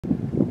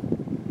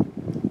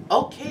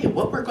Okay,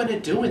 what we're going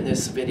to do in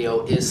this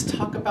video is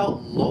talk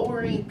about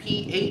lowering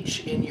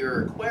pH in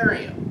your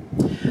aquarium.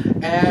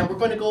 And we're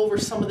going to go over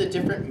some of the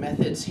different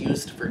methods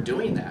used for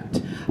doing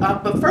that.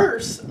 But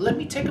first, let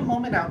me take a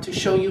moment out to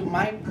show you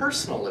my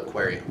personal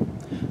aquarium.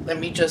 Let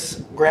me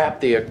just grab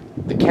the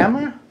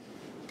camera.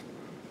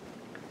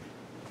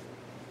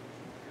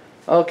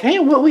 Okay,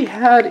 what we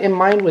had in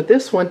mind with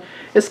this one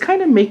is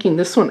kind of making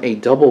this one a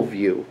double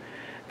view.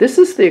 This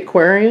is the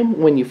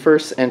aquarium when you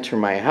first enter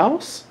my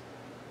house.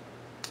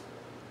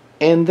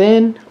 And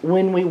then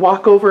when we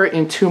walk over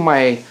into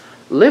my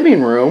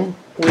living room,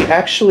 we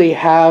actually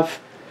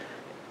have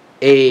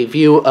a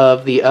view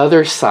of the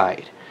other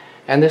side.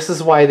 And this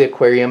is why the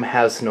aquarium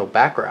has no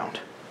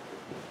background.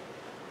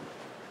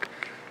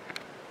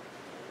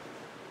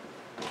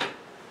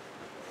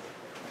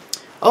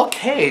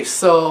 Okay,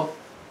 so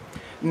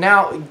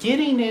now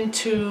getting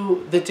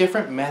into the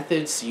different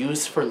methods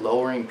used for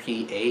lowering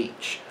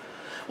pH.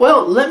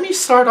 Well, let me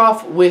start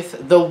off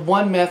with the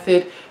one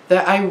method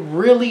that I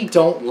really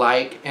don't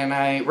like, and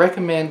I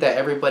recommend that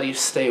everybody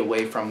stay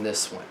away from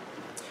this one.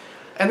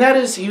 And that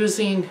is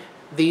using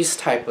these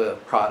type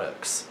of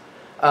products.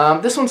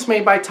 This one's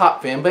made by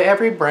Top Fin, but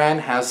every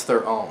brand has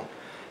their own.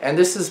 And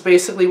this is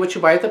basically what you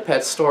buy at the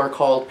pet store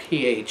called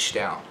pH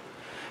Down.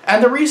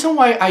 And the reason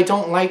why I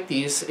don't like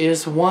these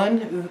is,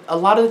 one, a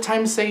lot of the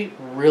times they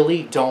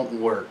really don't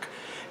work.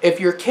 If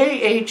your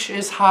KH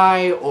is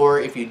high,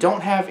 or if you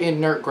don't have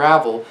inert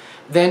gravel,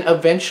 then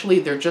eventually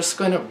they're just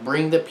going to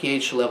bring the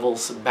pH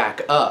levels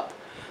back up.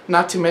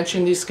 Not to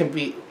mention these can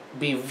be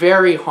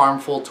very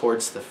harmful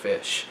towards the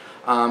fish.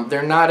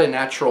 They're not a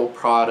natural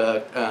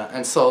product,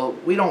 and so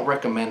we don't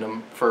recommend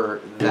them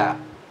for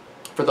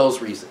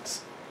those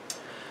reasons.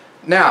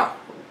 Now,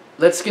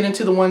 let's get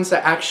into the ones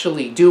that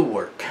actually do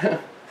work.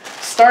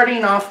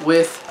 Starting off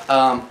with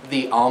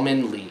the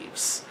Almond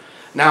Leaves.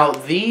 Now,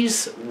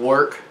 these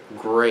work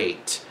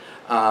great.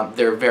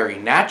 They're very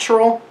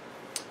natural.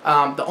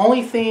 The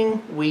only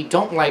thing we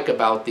don't like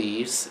about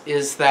these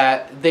is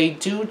that they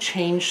do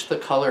change the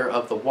color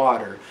of the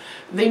water.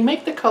 They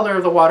make the color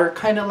of the water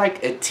kind of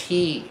like a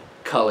tea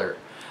color,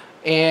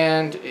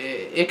 and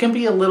it can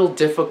be a little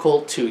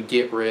difficult to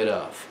get rid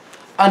of.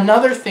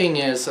 Another thing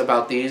is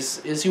about these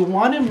is you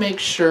want to make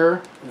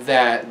sure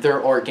that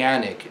they're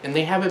organic and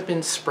they haven't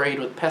been sprayed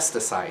with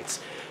pesticides.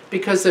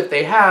 Because if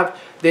they have,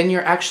 then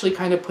you're actually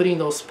kind of putting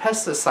those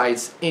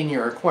pesticides in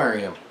your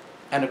aquarium.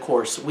 And of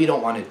course, we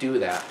don't want to do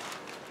that.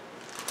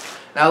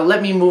 Now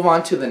let me move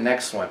on to the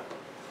next one.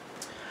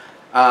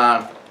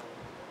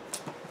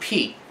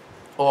 Peat,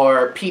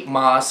 or peat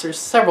moss. There's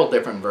several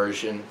different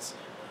versions.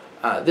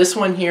 This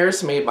one here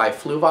is made by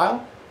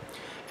Fluvial.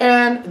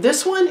 And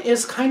this one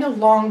is kind of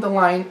along the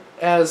line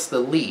as the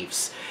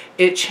leaves.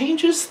 It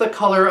changes the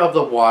color of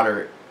the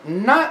water.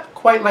 Not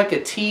quite like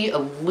a tea, a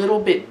little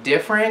bit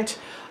different,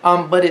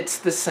 but it's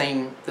the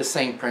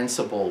same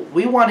principle.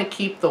 We want to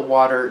keep the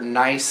water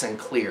nice and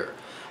clear.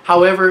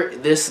 However,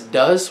 this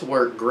does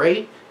work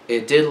great.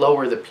 It did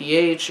lower the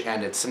pH,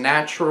 and it's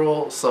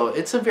natural, so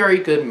it's a very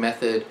good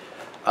method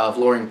of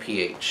lowering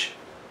pH.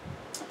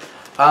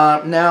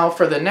 Now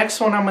for the next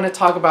one I'm going to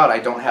talk about, I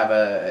don't have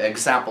an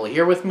example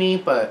here with me,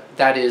 but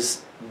that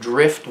is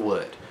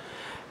Driftwood.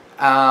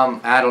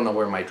 I don't know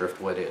where my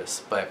Driftwood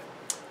is, but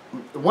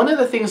one of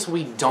the things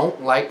we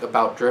don't like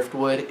about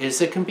Driftwood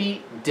is it can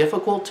be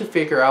difficult to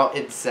figure out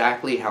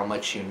exactly how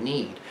much you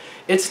need.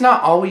 It's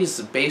not always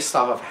based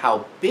off of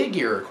how big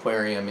your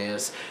aquarium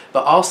is,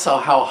 but also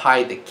how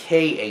high the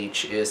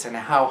KH is and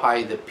how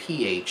high the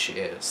pH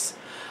is.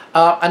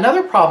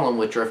 Another problem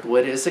with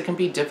Driftwood is it can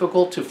be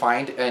difficult to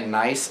find a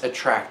nice,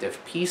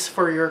 attractive piece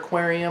for your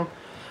aquarium.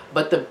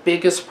 But the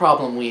biggest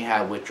problem we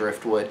have with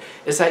Driftwood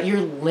is that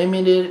you're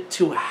limited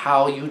to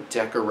how you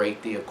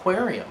decorate the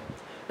aquarium.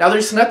 Now,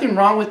 there's nothing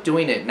wrong with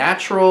doing it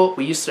natural.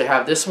 We used to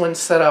have this one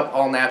set up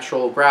all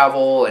natural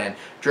gravel and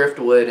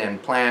driftwood and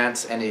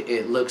plants, and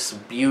it looks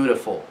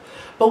beautiful.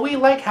 But we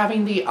like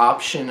having the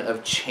option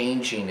of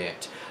changing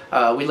it.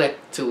 We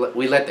let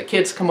the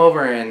kids come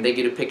over and they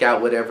get to pick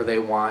out whatever they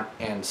want,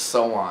 and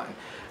so on.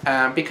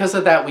 Because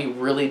of that, we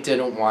really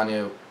didn't want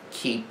to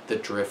keep the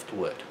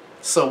driftwood.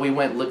 So we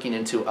went looking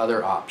into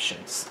other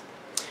options,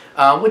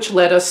 which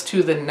led us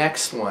to the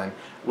next one,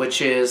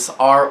 which is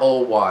RO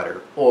water,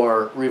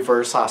 or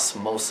reverse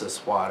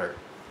osmosis water.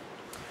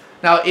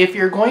 Now, if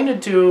you're going to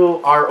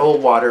do RO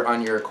water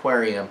on your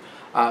aquarium,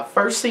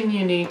 first thing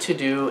you need to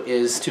do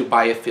is to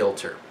buy a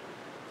filter.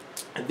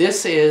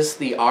 This is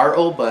the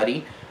RO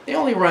Buddie. They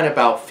only run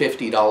about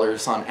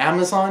 $50 on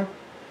Amazon,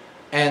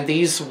 and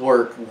these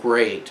work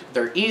great.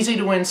 They're easy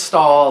to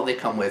install. They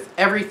come with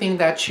everything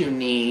that you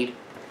need.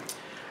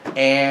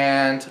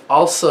 And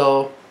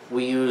also,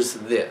 we use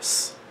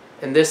this.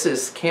 And this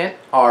is Kent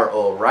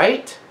RO,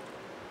 right?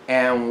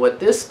 And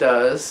what this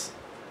does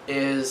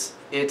is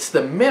it's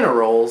the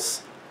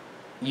minerals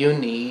you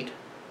need.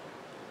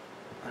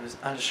 I'm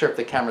not sure if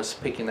the camera's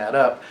picking that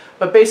up.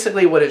 But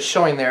basically what it's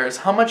showing there is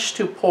how much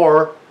to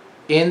pour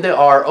in the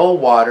RO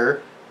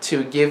water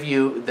to give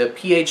you the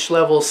pH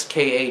levels,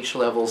 KH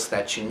levels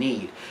that you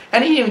need.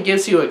 And it even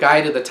gives you a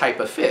guide of the type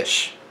of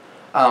fish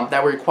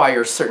that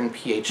require certain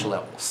pH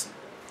levels.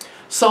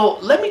 So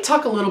let me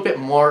talk a little bit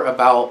more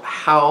about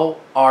how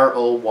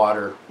RO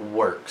water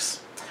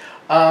works.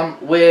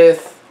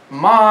 With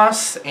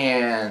moss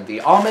and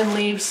the almond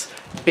leaves,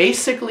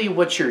 basically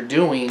what you're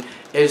doing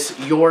is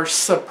you're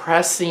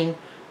suppressing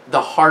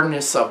the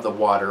hardness of the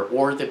water,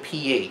 or the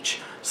pH.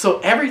 So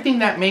everything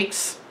that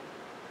makes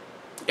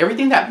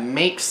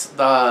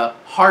the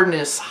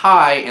hardness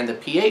high and the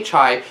pH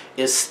high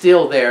is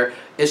still there.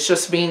 It's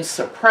just being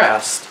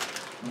suppressed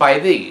by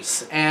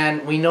these.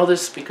 And we know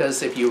this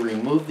because if you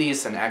remove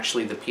these, then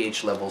actually the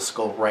pH levels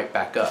go right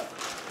back up.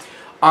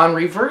 On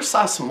reverse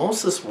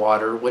osmosis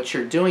water, what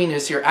you're doing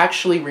is you're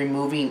actually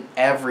removing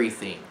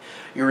everything.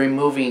 You're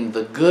removing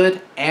the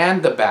good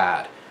and the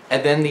bad.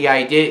 And then the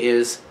idea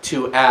is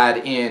to add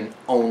in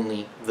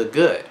only the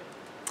good.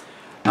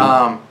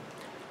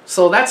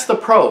 So that's the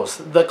pros.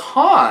 The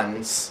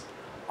cons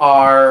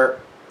are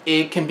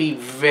it can be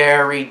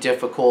very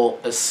difficult,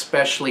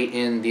 especially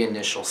in the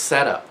initial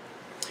setup.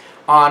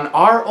 On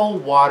RO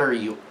water,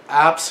 you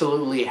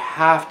absolutely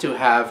have to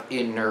have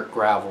inert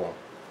gravel.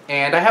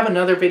 And I have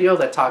another video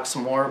that talks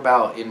more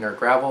about inert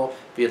gravel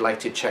if you'd like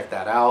to check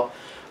that out.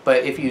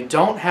 But if you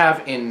don't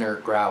have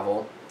inert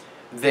gravel,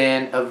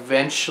 then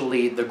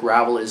eventually the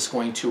gravel is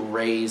going to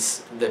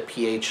raise the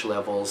pH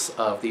levels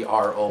of the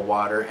RO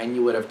water, and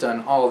you would have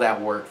done all that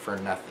work for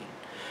nothing.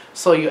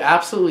 So you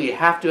absolutely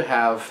have to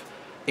have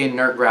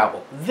inert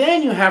gravel.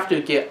 Then you have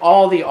to get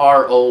all the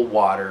RO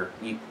water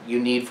you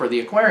need for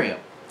the aquarium.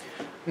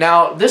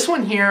 Now this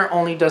one here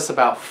only does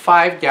about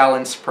 5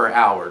 gallons per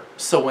hour.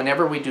 So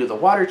whenever we do the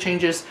water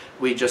changes,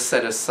 we just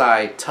set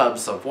aside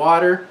tubs of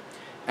water,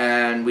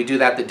 and we do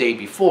that the day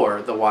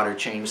before the water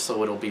change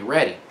so it'll be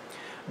ready.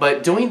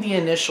 But doing the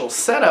initial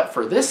setup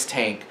for this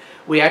tank,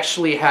 we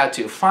actually had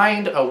to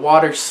find a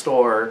water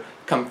store,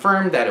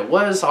 confirm that it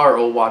was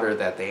RO water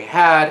that they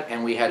had,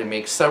 and we had to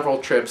make several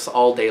trips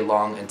all day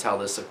long until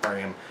this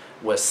aquarium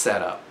was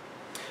set up.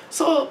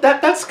 So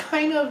that's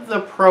kind of the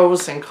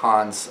pros and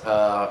cons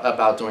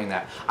about doing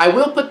that. I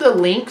will put the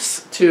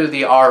links to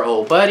the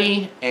RO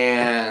Buddie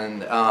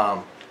and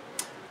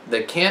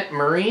the Kent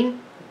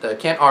Marine, the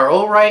Kent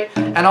RO Right,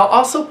 and I'll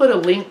also put a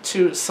link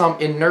to some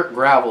inert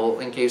gravel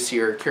in case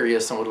you're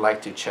curious and would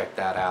like to check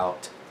that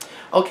out.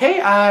 Okay,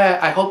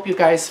 I hope you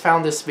guys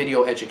found this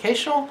video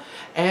educational,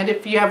 and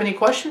if you have any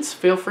questions,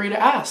 feel free to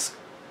ask.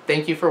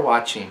 Thank you for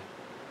watching.